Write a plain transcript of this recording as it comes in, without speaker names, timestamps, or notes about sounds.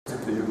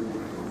to you.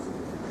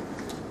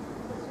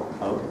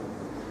 Hello.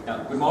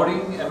 Yeah, good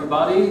morning,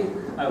 everybody.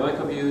 I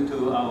welcome you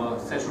to our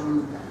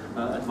session,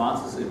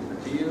 Advances in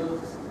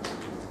Materials.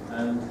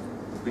 And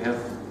we have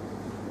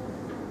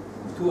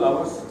 2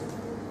 hours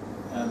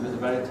with a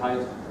very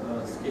tight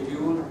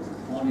schedule,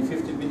 only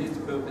 50 minutes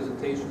per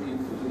presentation,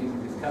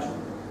 including discussion.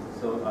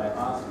 So I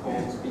ask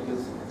all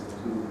speakers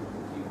to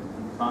keep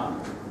in time.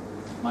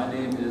 My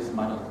name is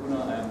Meinrad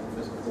Kuhner. I am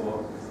professor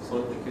for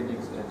solid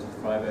mechanics at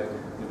Freiberg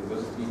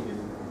University in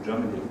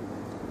Germany.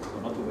 So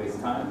not to waste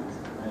time,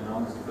 I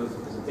announce the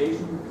first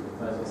presentation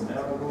by the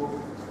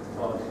Merago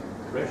about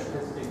crash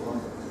testing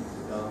on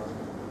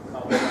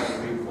carbon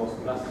fiber reinforced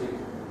plastic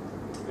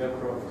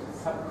aircraft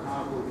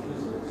subcargo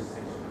fuselage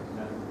section.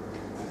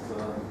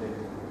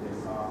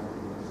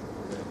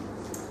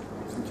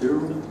 Thank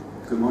you.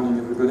 Good morning,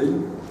 everybody.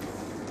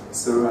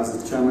 So, as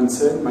the chairman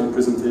said, my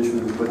presentation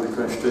is about the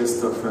crash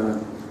test of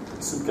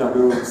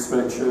subcargo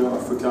structure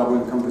of a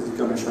carbon composite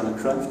commercial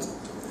aircraft.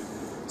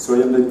 So,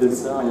 I am David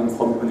Elsa, I am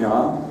from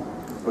ONERA.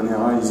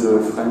 ONERA is a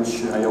French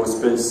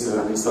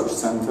aerospace research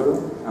center,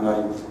 and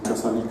I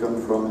personally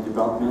come from a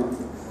department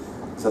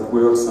that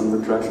works on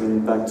the crash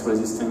and impact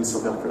resistance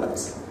of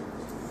aircraft.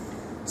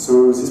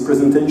 So this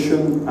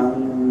presentation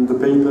and the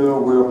paper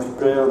were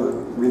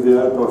prepared with the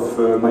help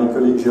of my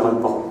colleague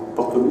Gérald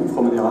Portemont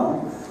from ONERA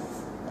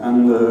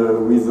and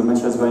with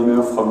Matthias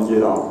Weimer from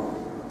DLR.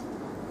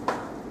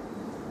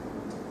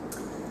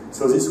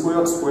 So these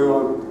works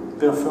were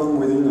performed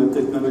within a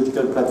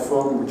technological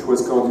platform which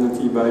was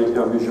coordinated by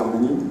Airbus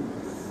Germany.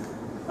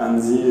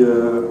 And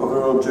the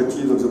overall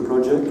objective of the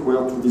project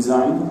were to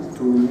design,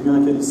 to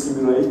numerically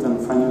simulate and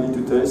finally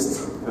to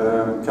test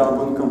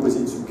carbon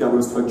composite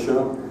subcargo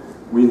structure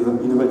with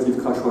innovative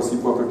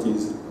crashworthy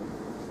properties.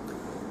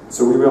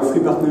 So we were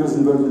 3 partners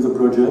involved in the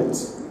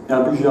project.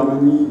 Airbus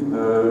Germany,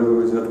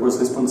 that was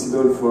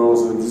responsible for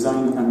the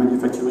design and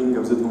manufacturing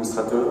of the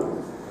demonstrator.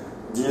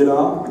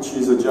 DLR, which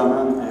is a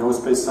German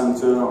aerospace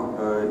center,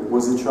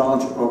 was in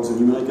charge of the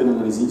numerical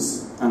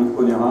analysis, and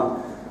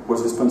ONERA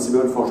was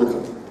responsible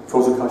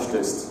for the crash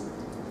test.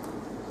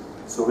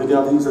 So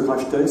regarding the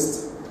crash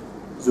test,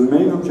 the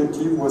main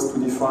objective was to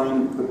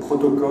define a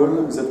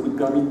protocol that would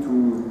permit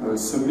to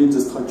submit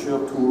the structure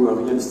to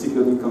realistic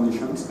loading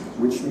conditions,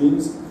 which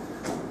means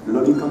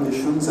loading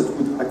conditions that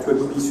would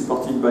actually be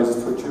supported by the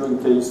structure in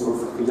case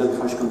of real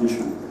crash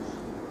condition.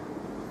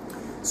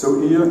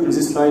 So here, in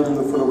this slide and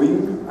the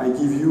following, I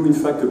give you, in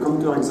fact, a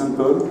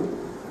counterexample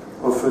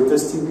of a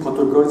testing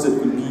protocol that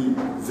will be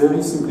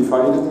very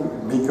simplified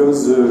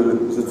because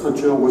the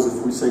structure was a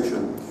full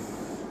section.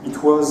 It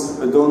was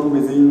done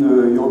within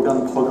a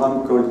European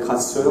program called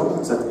CRASSER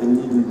that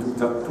ended in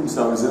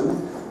 2000,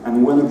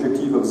 and one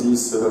objective of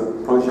this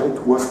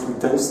project was to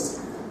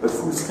test a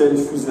full-scale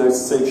fuselage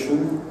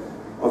section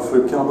of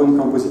a carbon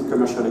composite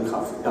commercial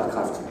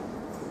aircraft.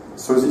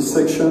 So this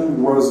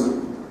section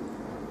was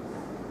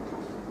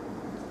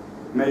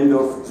made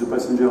of the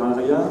passenger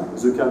area,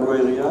 the cargo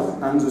area,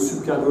 and the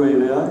subcargo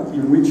area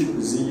in which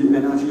the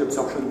energy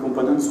absorption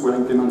components were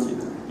implemented.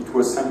 It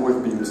was sine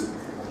wave beams,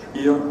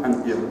 here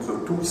and here, so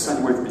 2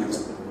 sine wave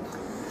beams.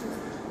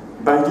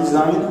 By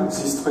design,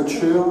 this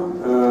structure,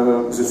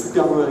 the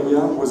subcargo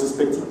area was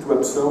expected to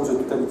absorb the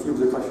totality of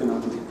the crash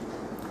energy.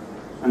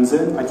 And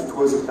then, as it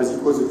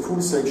was a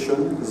full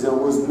section, there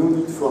was no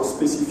need for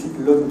specific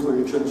load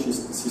introduction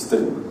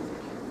system.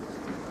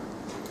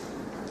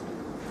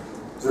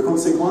 The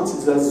consequence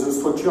is that the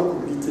structure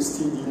could be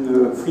tested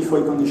in free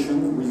fall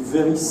conditions with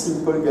very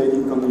simple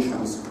guiding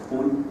conditions.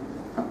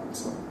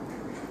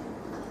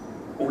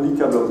 Only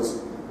cables.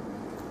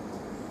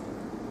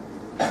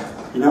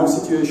 In our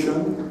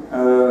situation,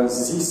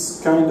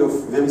 this kind of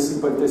very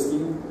simple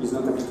testing is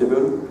not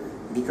applicable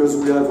because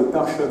we have a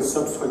partial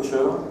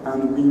substructure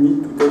and we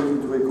need to take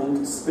into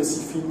account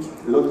specific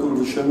load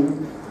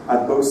conditions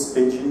at both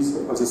edges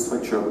of the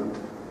structure.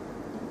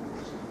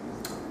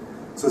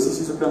 So this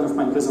is the plan of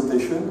my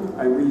presentation.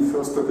 I will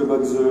first talk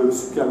about the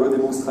subcargo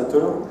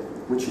demonstrator,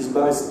 which is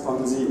based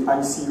on the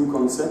ICU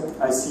concept.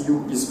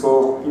 ICU is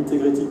for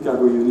integrated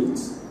cargo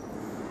units.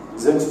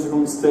 Then the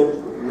second step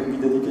will be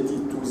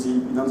dedicated to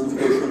the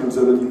identification of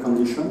the loading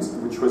conditions,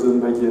 which was done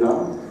by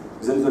DLR,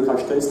 then the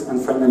crash test, and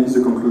finally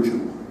the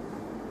conclusion.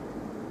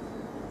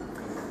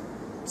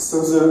 So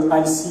the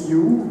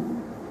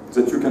ICU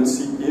that you can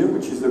see here,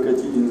 which is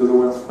located in the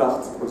lower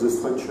part of the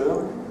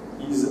structure,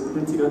 is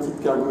integrated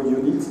cargo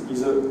unit,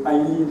 is a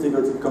highly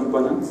integrated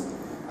component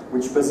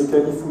which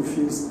basically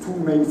fulfills 2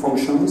 main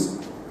functions: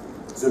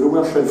 the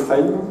lower shell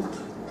frame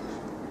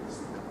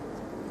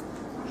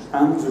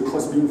and the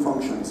crossbeam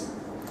functions.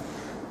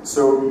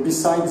 So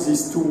besides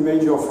these 2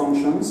 major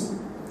functions,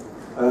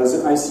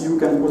 the ICU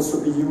can also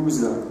be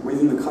used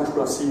within the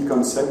crashworthy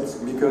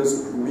concept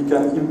because we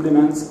can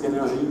implement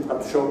energy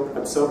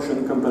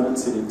absorption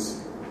components in it.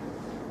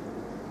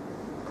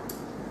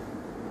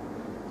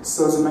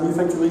 So the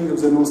manufacturing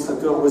of the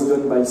demonstrator was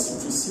done by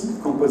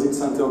CTC, Composite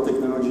Center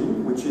Technology,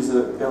 which is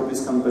an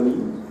Airbus company.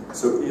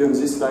 So here in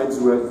this slide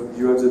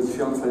you have the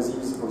different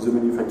phases of the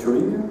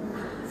manufacturing.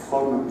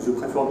 from the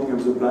preforming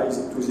of the plies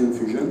to the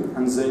infusion,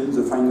 and then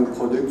the final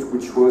product,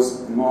 which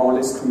was more or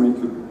less 2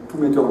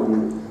 meters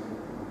long.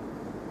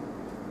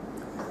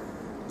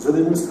 The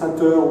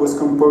demonstrator was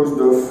composed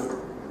of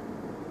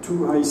 2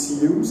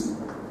 ICUs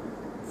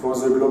for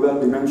the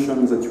global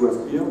dimension that you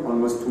have here,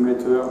 almost 2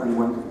 meters and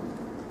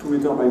 2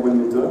 meters by 1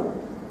 meter.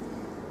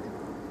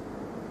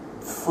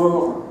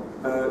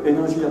 4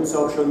 energy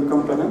absorption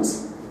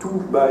components, 2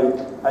 by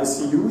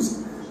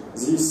ICUs.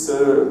 These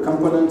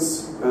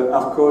components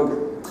are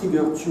called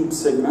trigger tube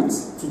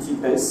segments,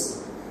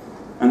 TTS,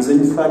 and they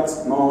in fact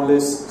more or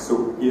less,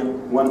 so here,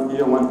 one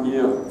here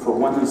for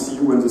one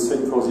ICU and the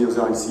same for the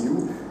other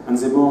ICU, and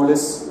they more or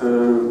less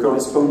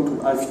correspond to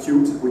half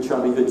tubes which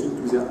are related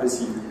to their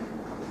ICU.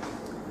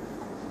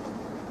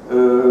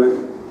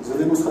 The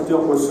demonstrator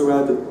also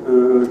had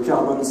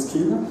carbon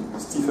skin,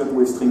 stiffened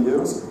with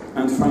stringers,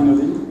 and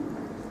finally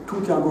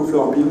 2 cargo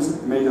floor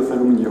beams made of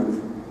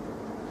aluminium.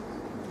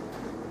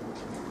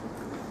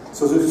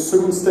 So the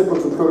second step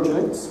of the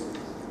project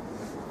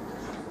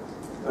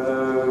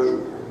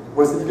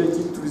was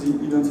dedicated to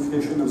the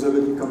identification of the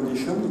loading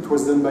condition. It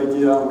was done by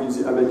DR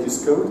with the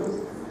Abacus code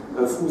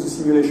through the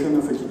simulation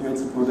of a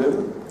kinematic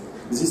model.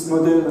 This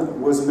model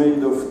was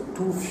made of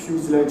 2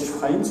 fuselage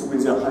frames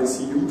with their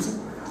ICUs.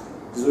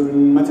 The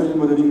material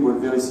modeling was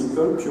very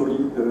simple, purely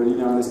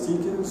linear elastic.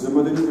 The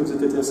modeling of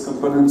the TTS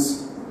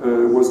components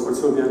was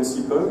also very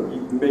simple.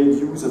 It made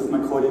use of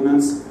macro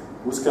elements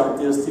whose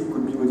characteristics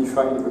could be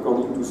modified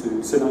according to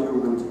the scenario we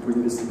wanted to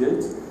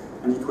investigate,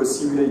 and it was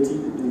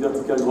simulated in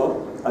vertical drop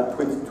at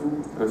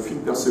 22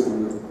 feet per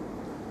second.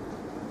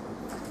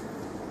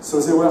 So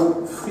there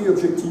were 3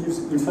 objectives,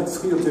 in fact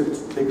 3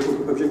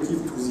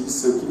 objectives to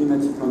this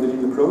kinematic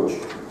modeling approach.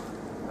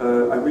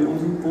 I will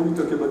only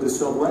talk about the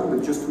third one,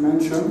 but just to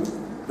mention,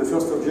 the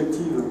first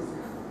objective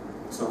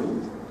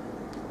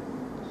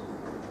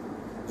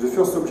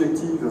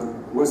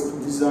was to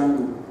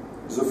design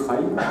the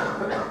frame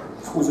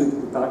through the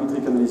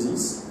parametric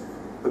analysis,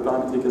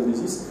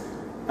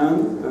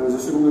 and the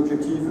second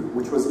objective,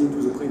 which was linked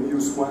to the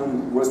previous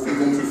one, was to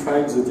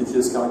identify the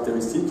TTS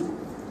characteristic.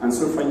 And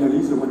so finally,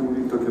 the one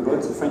we will talk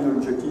about, the final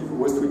objective,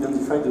 was to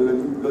identify the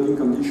loading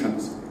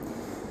conditions.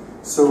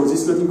 So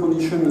this loading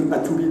condition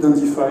had to be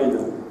identified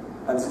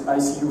at the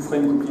ICU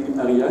frame coupling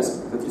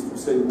areas, that is to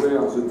say where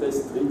the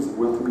test rigs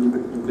were to be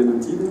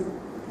implemented.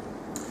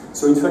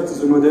 So in fact,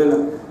 the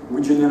model,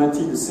 we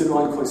generated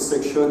several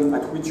cross-sections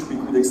at which we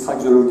could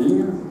extract the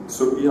loading.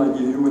 So here I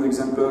give you an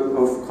example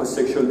of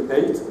cross-section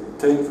 8,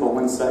 10 for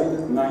one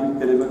side,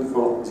 9, 11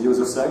 for the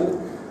other side.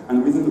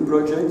 And within the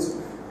project,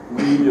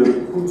 we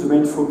put the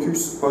main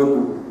focus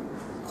on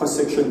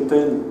cross-section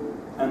 10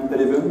 and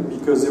 11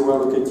 because they were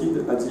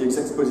located at the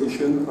exact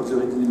position of the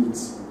rig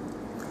limits.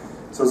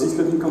 So these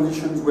loading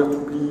conditions were to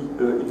be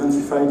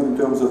identified in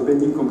terms of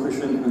bending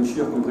compression and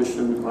shear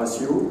compression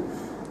ratio,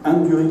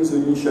 and during the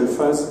initial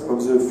phase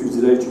of the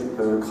fuselage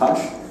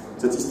crash,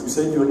 that is to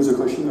say, during the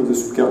crashing of the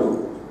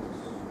subcargo.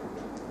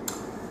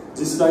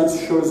 This slide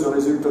shows the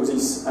result of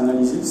this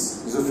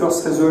analysis. The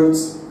first result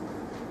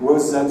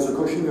was that the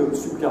crashing of the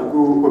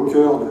subcargo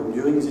occurred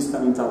during this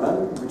time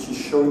interval, which is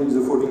shown in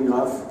the following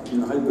graph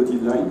in red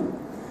dotted line.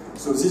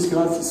 So this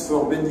graph is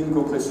for bending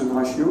compression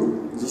ratio.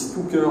 These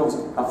 2 curves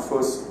are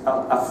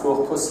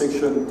for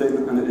cross-section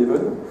 10 and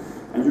 11.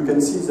 And you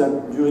can see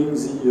that during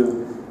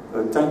the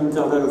time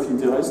interval of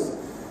interest,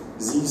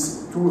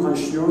 these 2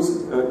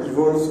 ratios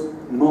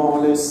evolve more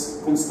or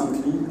less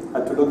constantly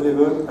at a load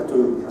level, at a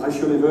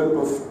ratio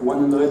level of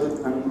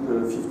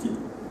 150.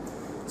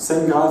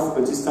 Same graph,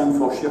 but this time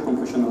for shear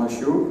compression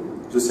ratio,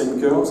 the same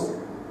curves,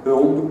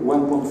 around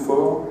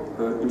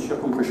 1.4 in shear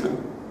compression.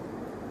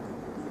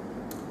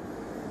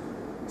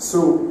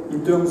 So,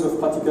 in terms of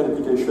practical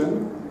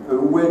application, a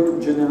way to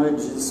generate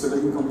this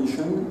loading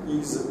condition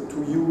is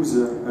to use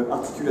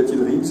articulated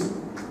rigs,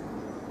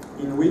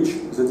 in which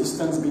the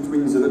distance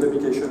between the load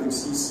application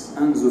axis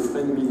and the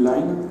frame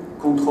midline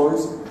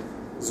controls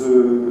the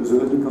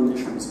loading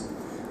conditions.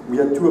 We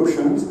had 2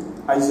 options,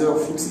 either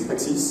fixed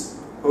axis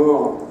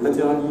or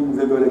laterally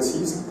movable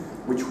axis,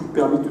 which would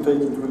permit to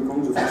take into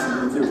account the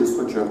flexibility of the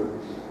structure.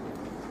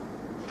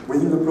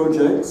 Within the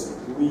project,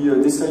 we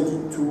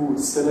decided to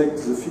select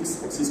the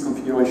fixed axis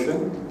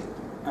configuration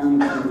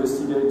and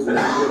investigate the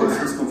movable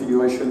axis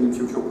configuration in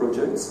future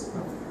projects.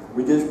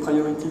 We gave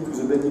priority to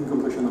the bending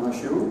compression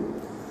ratio,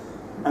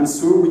 and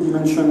so we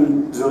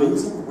dimensioned the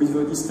rigs with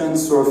a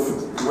distance of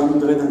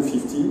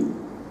 150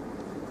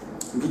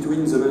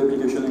 between the load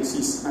application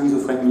axis and the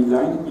frame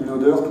midline in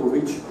order to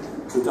reach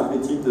the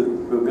targeted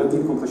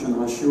bending compression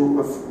ratio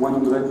of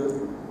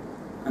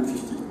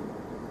 150.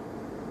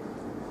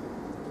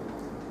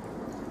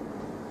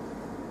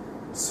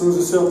 So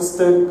the third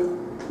step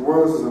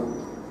was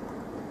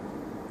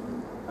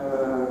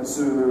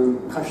the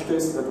crash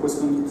test that was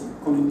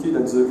conducted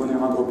at the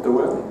Vonera drop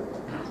tower.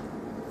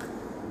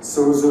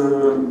 So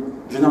the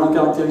general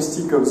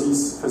characteristics of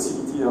this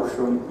facility are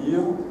shown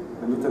here,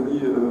 notably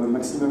a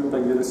maximum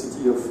impact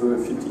velocity of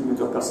 15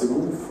 meters per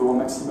second for a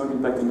maximum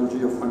impact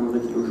energy of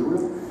 100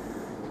 kilojoules.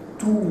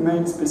 two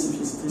main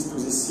specificities to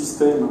this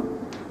system.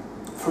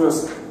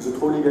 First, the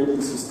trolley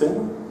guiding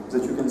system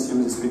that you can see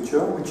on this picture,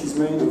 which is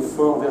made of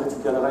 4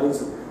 vertical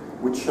rails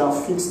which are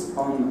fixed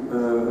on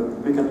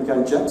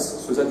mechanical jacks,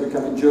 so that you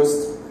can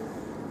adjust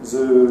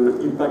the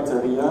impact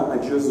area,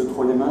 adjust the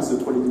trolley mass,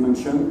 the trolley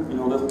dimension, in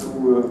order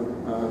to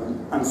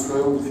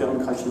answer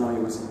different crash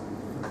scenarios.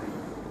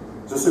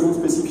 The second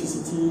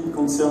specificity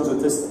concerns the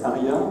test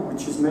area,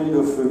 which is made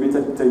of a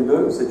metallic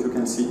table that you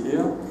can see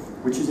here,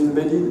 which is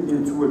embedded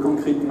into a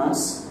concrete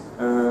mass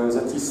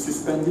that is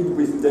suspended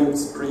with damp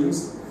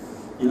springs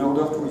in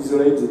order to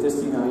isolate the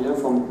testing area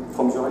from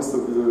the rest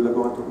of the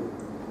laboratory.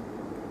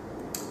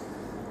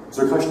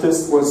 The crash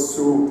test was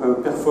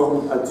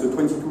performed at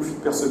 22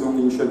 feet per second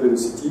initial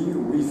velocity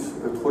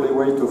with a trolley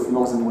weight of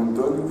more than 1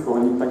 ton for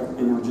an impact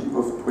energy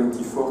of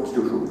 24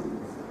 kilojoules.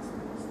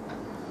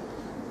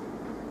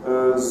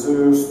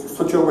 The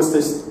structure was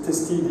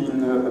tested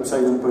in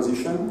upside down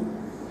position.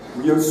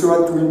 We also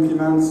had to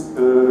implement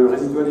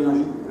residual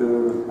energy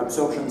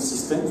absorption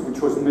systems,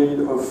 which was made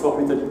of 4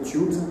 metallic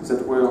tubes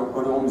that were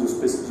around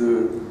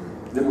the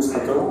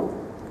demonstrator.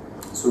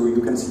 So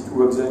you can see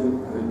 2 of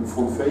them in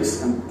front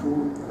face and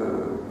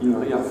 2 in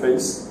rear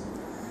face.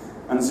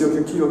 And the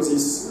objective of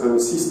this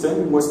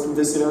system was to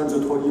decelerate the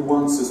trolley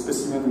once the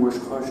specimen was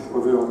crushed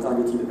over a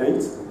targeted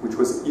height, which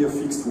was here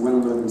fixed to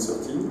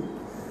 130.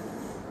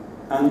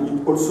 And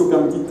it also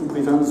permitted to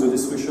prevent the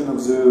destruction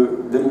of the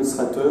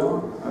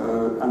demonstrator,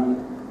 and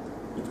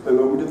it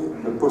allowed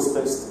a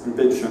post-test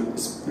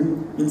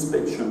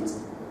inspection.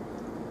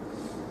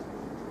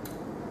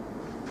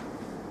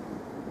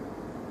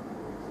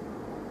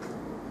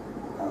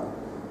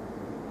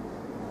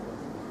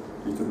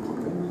 Little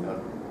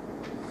problem.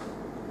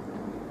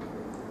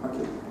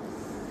 Okay.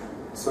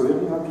 So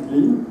very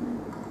rapidly,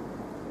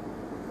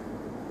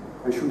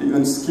 I should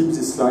even skip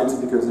this slide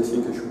because I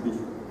think I should be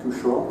too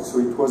short. So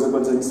it was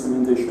about the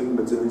instrumentation,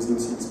 but there is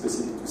nothing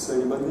specific to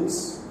say about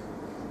this.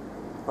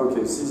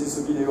 Okay, so this is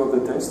a video of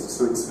the test,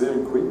 so it's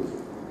very quick.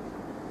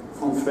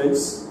 Front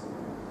face,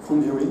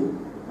 front viewing,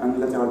 and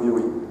lateral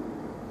viewing.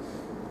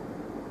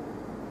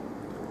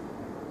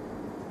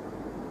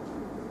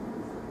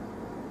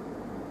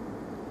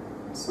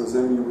 So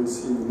then you will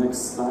see the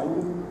next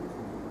slide.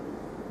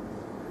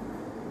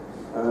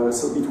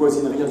 So it was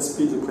in real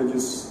speed, the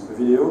previous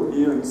video.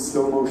 Here in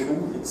slow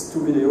motion, it's 2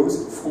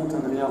 videos, front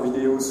and rear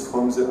videos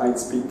from the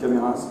high-speed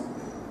cameras.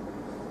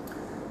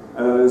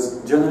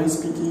 Generally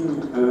speaking,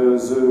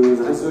 the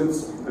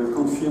results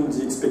confirm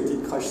the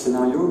expected crash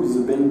scenario with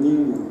the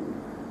bending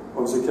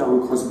of the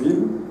cargo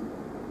crossbeam,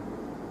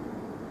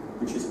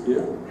 which is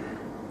here,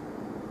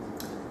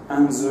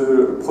 and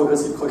the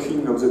progressive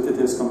crushing of the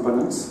TTS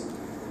components.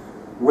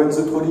 When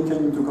the trolley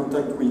came into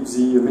contact with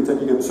the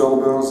metallic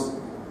absorbers,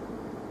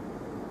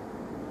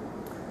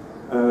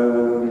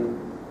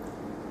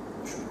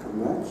 should come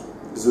back.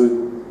 The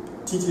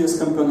TTS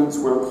components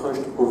were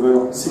crushed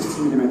over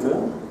 60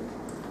 mm.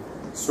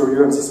 So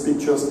you have these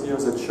pictures here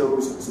that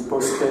shows the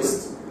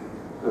post-test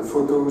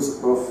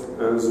photos of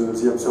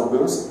the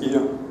absorbers.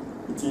 Here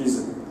it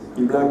is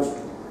in black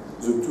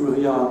the 2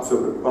 rear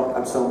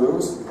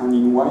absorbers, and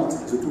in white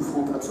the 2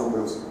 front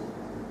absorbers.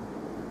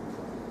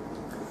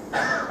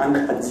 And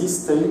at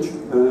this stage,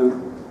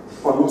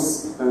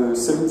 almost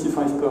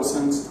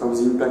 75% of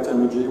the impact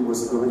energy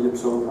was already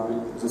absorbed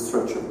by the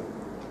structure.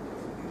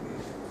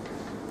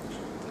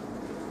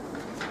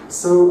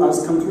 So,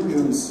 as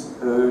conclusions,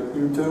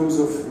 in terms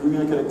of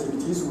numerical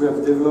activities, we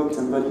have developed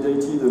and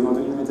validated a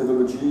modeling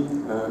methodology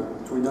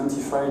to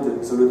identify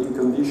the loading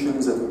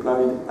conditions that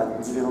applied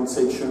at different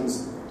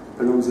sections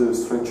along the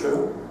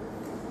structure.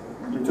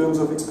 In terms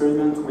of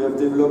experiment, we have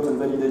developed and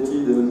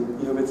validated an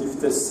innovative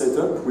test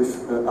setup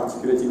with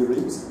articulated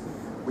ribs,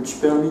 which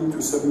permit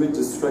to submit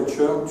the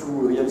structure to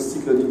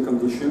realistic loading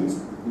conditions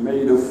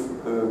made of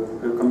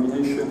a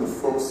combination of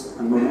force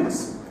and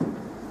moments.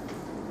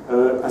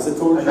 As I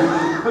told you,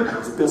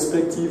 the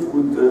perspective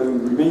would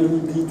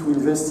mainly be to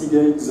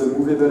investigate the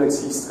movable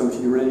axis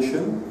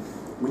configuration,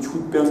 which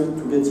would permit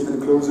to get even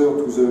closer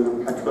to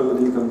the actual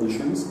loading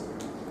conditions.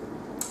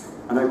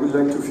 And I would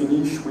like to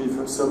finish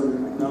with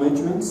some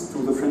acknowledgements to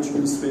the French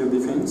Ministry of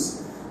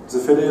Defense, the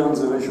FEDER and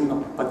the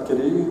Région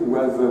Pas-de-Calais, who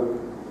have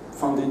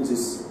funded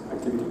this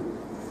activity.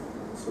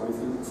 So I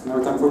think it's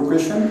now time for a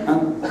question,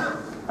 and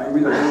I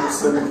will upload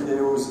some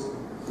videos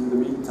in the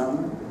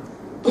meantime.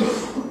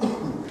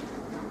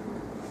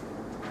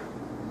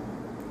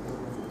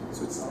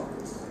 So it's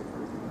out.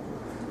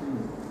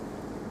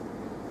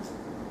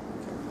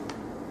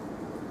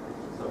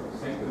 So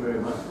thank you very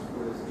much.